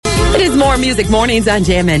It is More Music Mornings on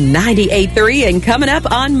Jammin' 98.3, and coming up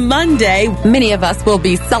on Monday, many of us will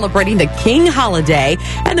be celebrating the King holiday,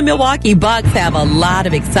 and the Milwaukee Bucks have a lot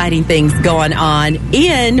of exciting things going on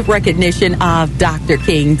in recognition of Dr.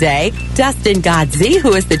 King Day. Dustin Godsey,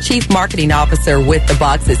 who is the Chief Marketing Officer with the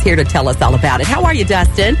Bucks, is here to tell us all about it. How are you,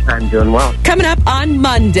 Dustin? I'm doing well. Coming up on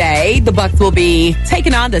Monday, the Bucks will be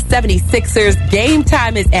taking on the 76ers. Game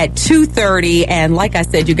time is at 2:30, and like I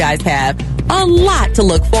said, you guys have a lot to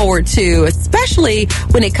look forward to, especially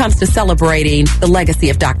when it comes to celebrating the legacy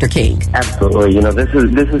of Dr. King. Absolutely. You know, this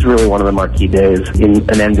is really one of the marquee days in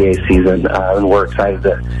an NBA season, and we're excited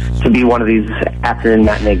to be one of these afternoon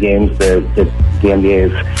matinee games that the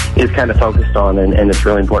NBA is kind of focused on, and it's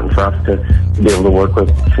really important for us to be able to work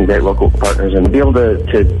with some great local partners and be able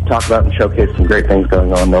to talk about and showcase some great things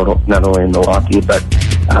going on, not only in Milwaukee, but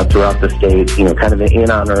throughout the state, you know, kind of in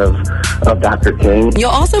honor of Dr. King.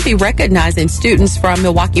 You'll also be recognizing students from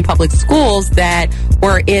Milwaukee Public Schools that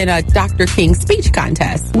were in a Dr. King speech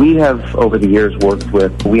contest. We have, over the years, worked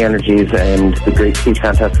with We Energies and the great speech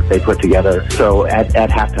contests that they put together. So at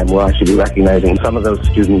halftime, we'll actually be recognizing some of those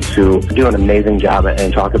students who do an amazing job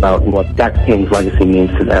and talk about what Dr. King's legacy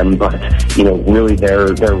means to them, but, you know, really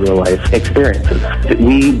their real-life experiences.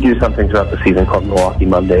 We do something throughout the season called Milwaukee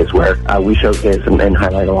Mondays, where we showcase and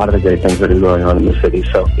highlight a lot of the great things that are going on in the city.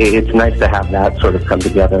 So it's nice to have that sort of come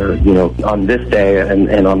together, you know, on this day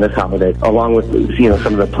and on this holiday, along with, you know,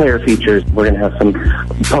 some of the player features. We're going to have some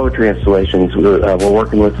poetry installations. We're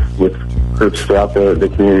working with groups throughout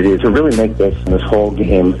the community to really make this whole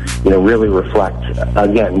game, you know, really reflect,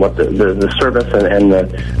 again, what the service and the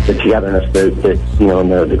togetherness that you know,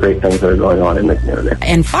 and the great things that are going on in the community.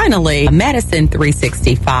 And finally, Medicine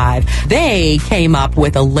 365, they came up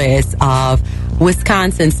with a list of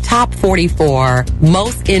Wisconsin's top 44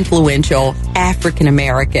 most influential African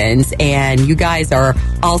Americans, and you guys are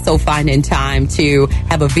also finding time to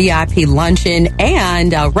have a VIP luncheon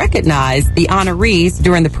and recognize the honorees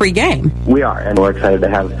during the pregame. We are, and we're excited to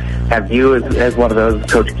have you as one of those,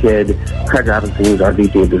 Coach Kidd, Craig Robinson, who's our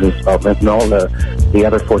VP of Business Development, and all the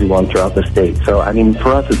other 41 throughout the state. So, I mean,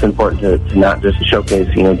 for us, it's important to not just showcase,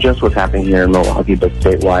 you know, just what's happening here in Milwaukee, but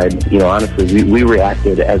statewide. You know, honestly, we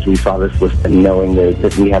reacted as we saw this list and knowing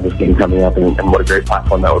that we have this game coming up, and what a great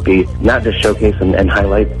platform that would be. Not just showcase and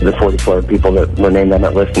highlight the 44 people that were named on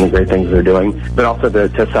that list and the great things they're doing, but also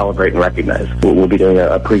to celebrate and recognize. We'll be doing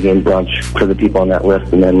a pregame brunch for the people on that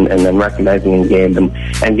list, and then recognizing in game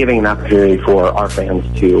and giving an opportunity for our fans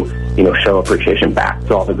to, you know, show appreciation back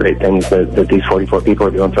to all the great things that these 44 people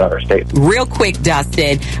are doing throughout our state. Real quick,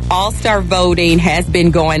 Dustin, all-star voting has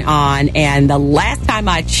been going on, and the last time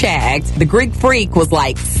I checked, the Greek Freak was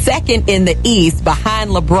like second in the East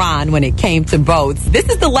behind LeBron when it came to votes. This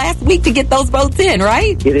is the last week to get those votes in,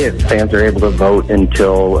 right? It is. Fans are able to vote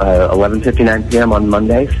until 11:59 p.m. on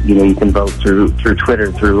Monday. You know, you can vote through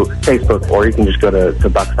Twitter, through Facebook, or you can just go to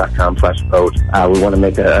bucks.com/vote. We want to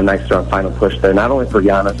make a nice, strong final push there, not only for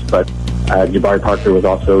Giannis, but Jabari Parker was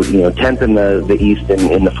also, you know, 10th in the East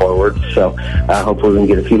in the forwards. So hopefully we can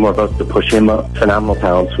get a few more votes to push him up. Phenomenal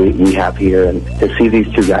talents we have here, and to see these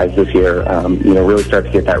two guys this year, you know, really start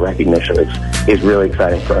to get that recognition is really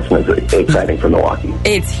exciting for us, and it's exciting for Milwaukee.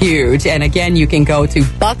 It's huge. And again, you can go to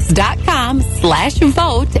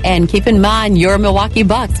bucks.com/vote, and keep in mind your Milwaukee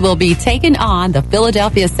Bucks will be taking on the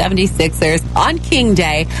Philadelphia 76ers on King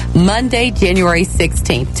Day, Monday, January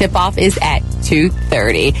 16th. Tip-off is at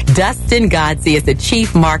 2:30. Dustin Godsey is the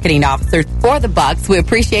Chief Marketing Officer for the Bucks. We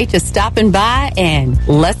appreciate you stopping by, and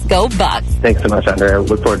let's go Bucks. Thanks so much, Andrea.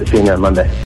 Look forward to seeing you on Monday.